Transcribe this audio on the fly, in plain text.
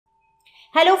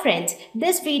Hello friends,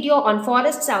 this video on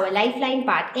Forests Our Lifeline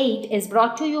Part 8 is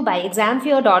brought to you by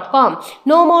examfear.com.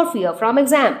 No more fear from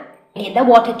exam. In the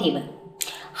water table.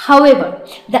 However,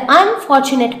 the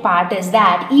unfortunate part is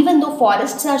that even though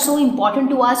forests are so important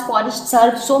to us, forests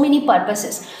serve so many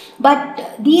purposes,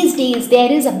 but these days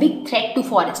there is a big threat to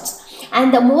forests.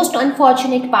 And the most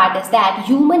unfortunate part is that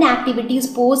human activities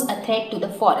pose a threat to the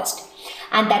forest.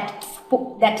 And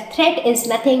that threat is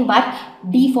nothing but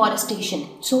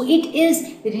deforestation. So it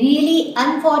is really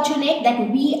unfortunate that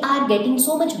we are getting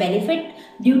so much benefit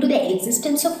due to the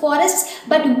existence of forests,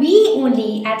 but we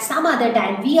only at some other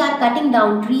time we are cutting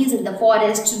down trees in the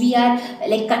forests. We are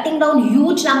like cutting down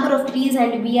huge number of trees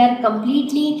and we are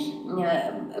completely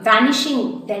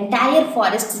vanishing the entire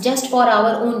forests just for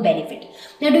our own benefit.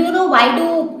 Now, do you know why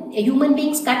do human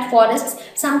beings cut forests?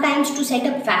 Sometimes to set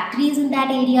up factories in that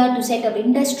area, to set up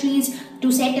industries,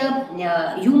 to set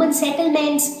up human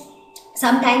settlements.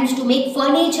 Sometimes to make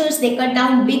furnitures, they cut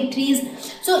down big trees.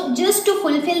 So just to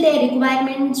fulfill their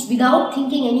requirements without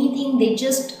thinking anything, they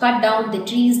just cut down the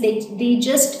trees. They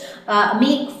just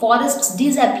make forests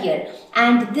disappear.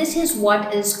 And this is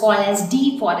what is called as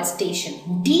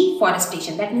deforestation.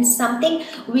 Deforestation, that means something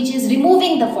which is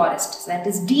removing the forest. That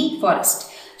is deforest.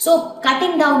 So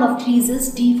cutting down of trees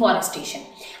is deforestation.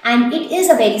 And it is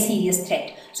a very serious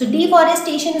threat. So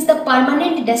deforestation is the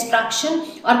permanent destruction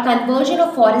or conversion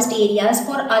of forest areas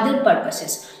for other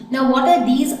purposes. Now what are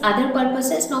these other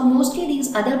purposes? Now mostly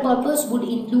these other purposes would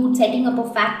include setting up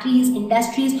of factories,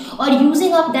 industries, or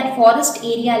using up that forest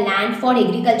area land for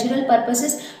agricultural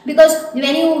purposes, because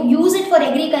when you use it for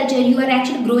agriculture you are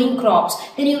actually growing crops.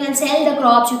 Then you can sell the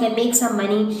crops, you can make some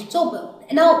money. So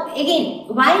now again,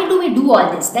 why do we do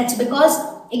all this? That's because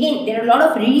again, there are a lot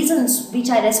of reasons which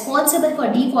are responsible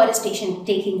for deforestation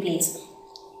taking place.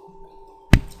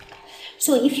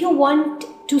 So if you want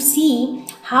to see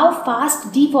how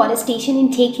fast deforestation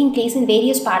is taking place in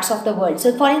various parts of the world.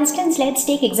 So for instance, let's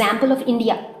take example of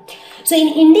India. So in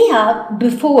India,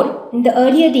 before, in the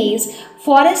earlier days,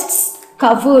 forests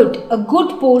covered a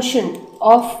good portion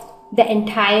of the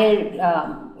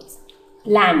entire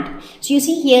land. So you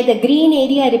see here the green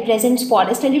area represents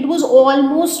forest and it was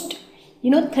almost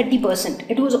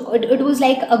 30%. It was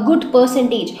like a good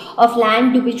percentage of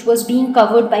land which was being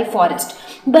covered by forest.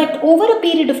 But over a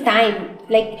period of time,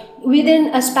 like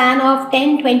within a span of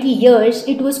 10-20 years,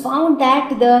 it was found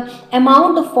that the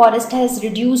amount of forest has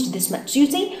reduced this much. So you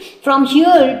see,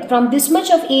 from this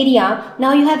much of area,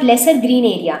 now you have lesser green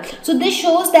area. So this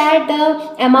shows that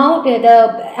the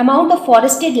amount of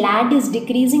forested land is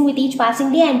decreasing with each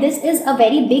passing day, and this is a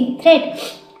very big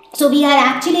threat. So we are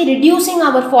actually reducing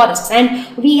our forests,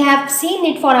 and we have seen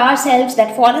it for ourselves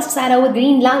that forests are our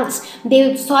green lungs.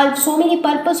 They solve so many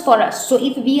purposes for us. So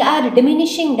if we are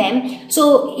diminishing them,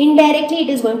 so indirectly it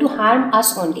is going to harm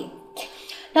us only.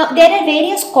 Now, there are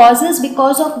various causes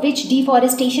because of which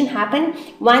deforestation happen.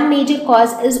 One major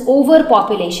cause is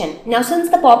overpopulation. Now, since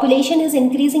the population is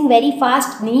increasing very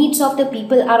fast, needs of the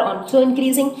people are also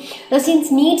increasing. Now,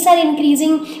 since needs are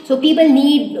increasing, so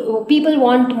people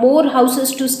want more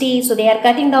houses to stay, so they are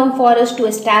cutting down forests to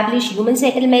establish human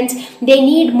settlements. They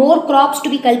need more crops to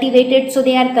be cultivated, so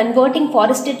they are converting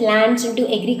forested lands into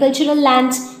agricultural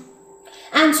lands,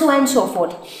 and so on and so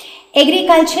forth.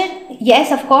 Agriculture,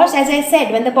 yes, of course, as I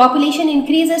said, when the population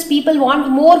increases, people want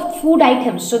more food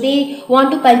items, so they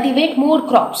want to cultivate more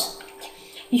crops.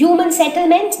 Human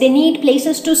settlements, they need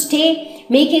places to stay,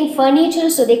 making furniture,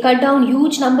 so they cut down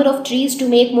huge number of trees to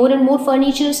make more and more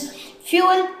furnitures.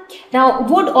 Fuel, now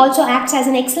wood also acts as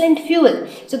an excellent fuel,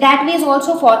 so that way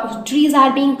also trees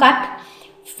are being cut.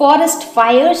 Forest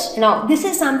fires, now this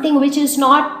is something which is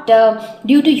not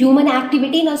due to human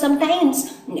activity. Now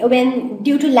sometimes when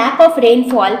due to lack of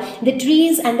rainfall, the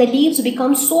trees and the leaves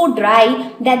become so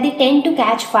dry that they tend to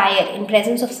catch fire in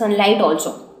presence of sunlight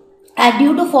also. And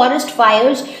due to forest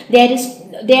fires,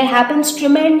 there happens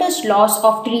tremendous loss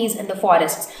of trees in the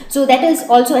forests. So that is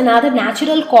also another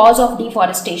natural cause of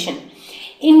deforestation.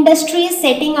 Industries,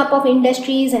 setting up of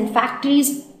industries and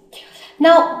factories.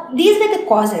 Now, these are the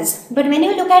causes, but when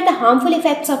you look at the harmful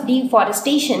effects of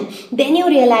deforestation, then you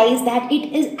realize that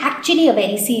it is actually a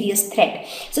very serious threat.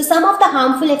 So, some of the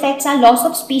harmful effects are loss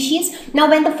of species. Now,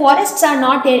 when the forests are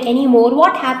not there anymore,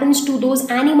 what happens to those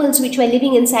animals which were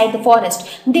living inside the forest?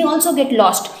 They also get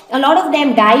lost. A lot of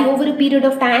them die over a period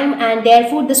of time, and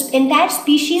therefore, this entire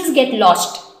species get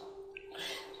lost.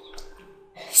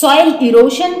 Soil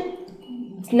erosion.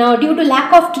 Now, due to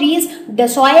lack of trees, the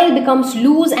soil becomes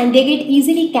loose and they get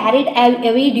easily carried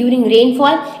away during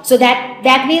rainfall. So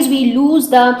that ways we lose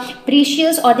the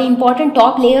precious or the important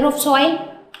top layer of soil.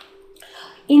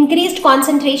 increased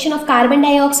concentration of carbon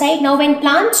dioxide. Now when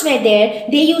plants were there,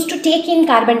 they used to take in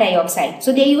carbon dioxide.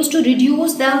 So they used to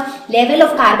reduce the level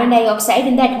of carbon dioxide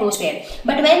in the atmosphere.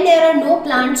 But when there are no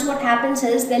plants, what happens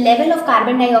is the level of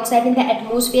carbon dioxide in the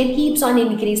atmosphere keeps on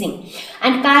increasing.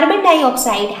 And carbon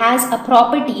dioxide has a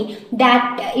property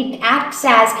that it acts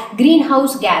as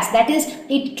greenhouse gas. That is,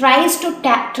 it tries to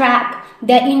trap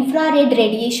the infrared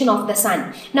radiation of the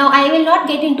sun. Now I will not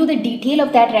get into the detail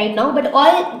of that right now, but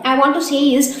all I want to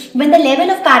say is when the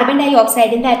level of carbon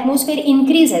dioxide in the atmosphere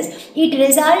increases, it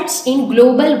results in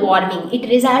global warming. It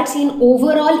results in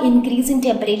overall increase in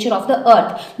temperature of the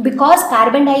earth, because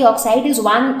carbon dioxide is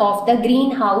one of the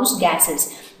greenhouse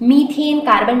gases. Methane,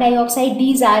 carbon dioxide,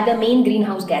 these are the main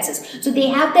greenhouse gases. So they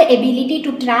have the ability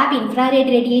to trap infrared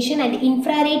radiation, and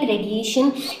infrared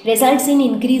radiation results in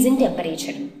increase in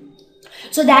temperature.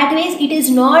 So that way it is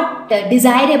not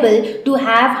desirable to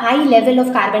have high level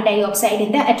of carbon dioxide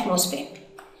in the atmosphere.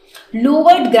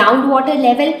 Lowered groundwater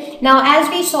level. Now as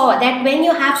we saw that when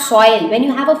you have soil, when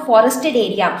you have a forested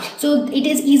area, so it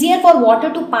is easier for water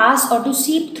to pass or to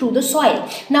seep through the soil.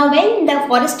 Now when the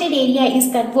forested area is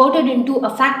converted into a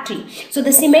factory, so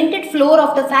the cemented floor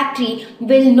of the factory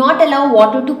will not allow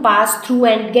water to pass through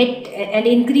and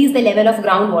increase the level of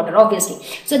groundwater, obviously.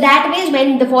 So that way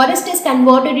when the forest is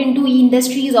converted into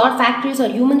industries or factories or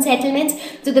human settlements,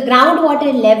 so the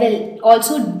groundwater level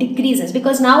also decreases,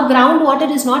 because now groundwater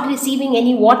is not receiving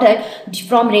any water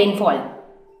from rainfall.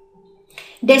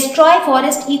 Destroy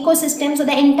forest ecosystem. So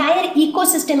the entire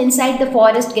ecosystem inside the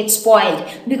forest gets spoiled,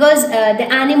 because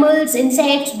the animals,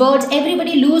 insects, birds,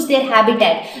 everybody lose their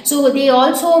habitat. So they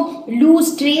also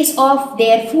lose trace of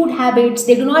their food habits.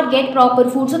 They do not get proper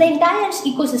food. So the entire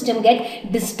ecosystem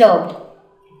get disturbed.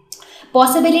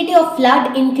 Possibility of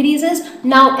flood increases.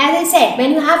 Now as I said,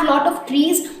 when you have lot of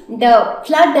trees, the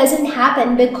flood doesn't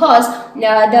happen, because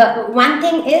the one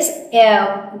thing is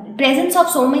presence of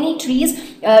so many trees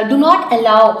do not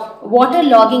allow water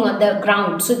logging on the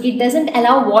ground. So it doesn't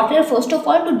allow water first of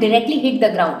all to directly hit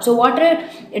the ground. So water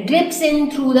drips in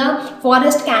through the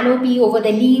forest canopy over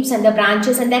the leaves and the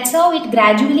branches, and that's how it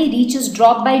gradually reaches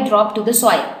drop by drop to the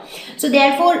soil. So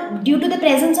therefore, due to the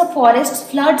presence of forests,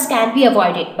 floods can be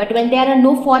avoided. But when there are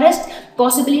no forests,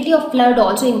 possibility of flood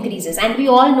also increases. And we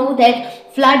all know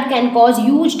that flood can cause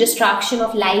huge destruction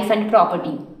of life and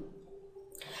property.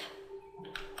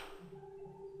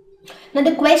 Now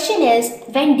the question is,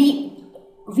 when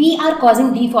we are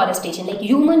causing deforestation, like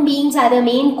human beings are the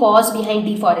main cause behind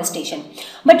deforestation.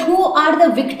 But who are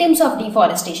the victims of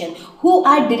deforestation? Who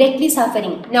are directly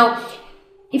suffering? Now,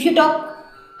 if you talk,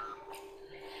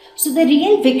 so the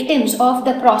real victims of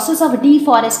the process of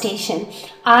deforestation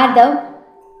are the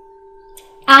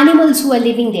animals who are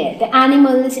living there, the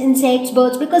animals, insects,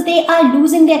 birds, because they are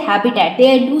losing their habitat,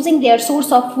 they are losing their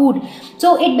source of food.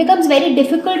 So it becomes very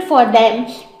difficult for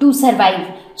them to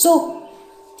survive. So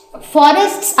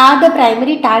forests are the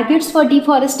primary targets for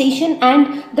deforestation,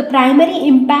 and the primary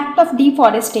impact of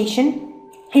deforestation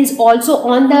is also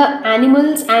on the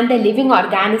animals and the living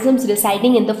organisms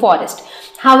residing in the forest.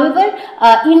 However,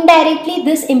 indirectly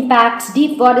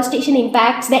deforestation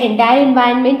impacts the entire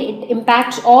environment. It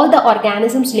impacts all the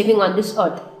organisms living on this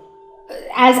earth.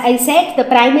 As I said, the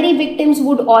primary victims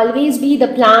would always be the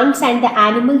plants and the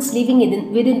animals living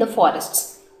within the forests.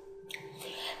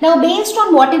 Now, based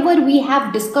on whatever we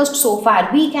have discussed so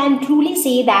far, we can truly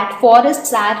say that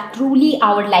forests are truly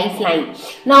our lifeline.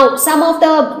 Now, some of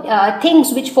the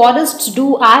things which forests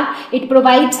do are, it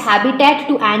provides habitat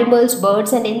to animals,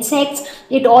 birds and insects.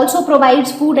 It also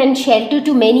provides food and shelter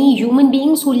to many human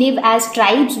beings who live as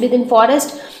tribes within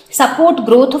forest, support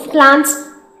growth of plants.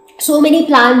 So many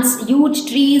plants, huge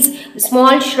trees,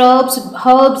 small shrubs,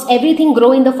 herbs, everything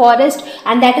grow in the forest,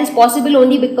 and that is possible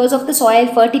only because of the soil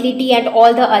fertility and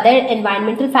all the other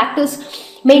environmental factors.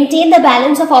 Maintain the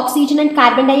balance of oxygen and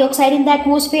carbon dioxide in the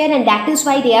atmosphere, and that is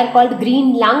why they are called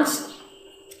green lungs.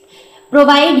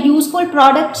 Provide useful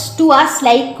products to us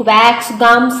like wax,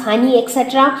 gums, honey,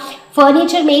 etc.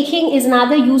 Furniture making is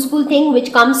another useful thing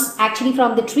which comes actually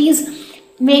from the trees.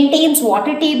 Maintains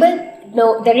water table.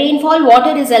 Now, the rainfall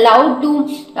water is allowed to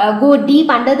go deep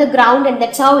under the ground, and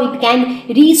that's how it can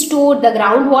restore the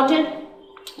groundwater.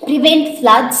 Prevent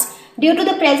floods. Due to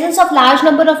the presence of large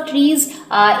number of trees,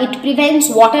 it prevents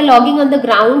water logging on the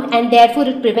ground, and therefore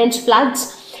it prevents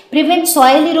floods. Prevent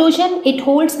soil erosion. It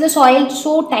holds the soil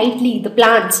so tightly, the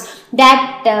plants,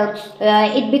 that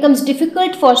it becomes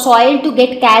difficult for soil to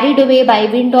get carried away by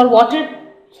wind or water.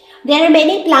 There are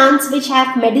many plants which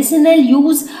have medicinal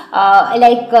use,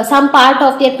 some part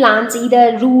of their plants,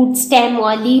 either root, stem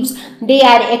or leaves, they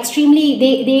are extremely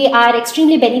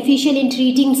beneficial in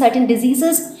treating certain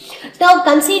diseases. Now,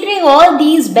 considering all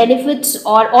these benefits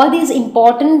or all these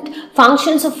important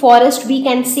functions of forest, we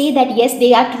can say that yes,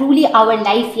 they are truly our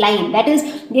lifeline. That is,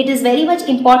 it is very much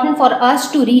important for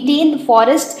us to retain the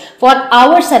forest for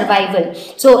our survival.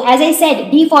 So, as I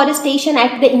said, deforestation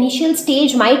at the initial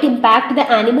stage might impact the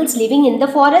animals living in the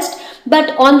forest, but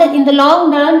in the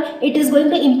long run, it is going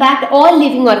to impact all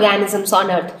living organisms on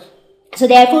earth. So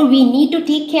therefore, we need to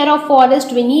take care of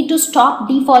forest, we need to stop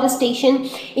deforestation.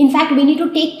 In fact, we need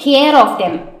to take care of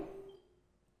them.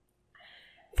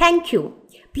 Thank you.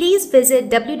 Please visit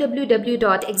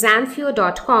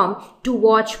www.examfear.com to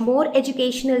watch more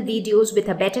educational videos with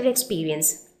a better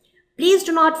experience. Please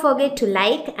do not forget to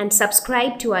like and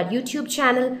subscribe to our YouTube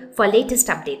channel for latest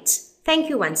updates. Thank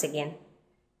you once again.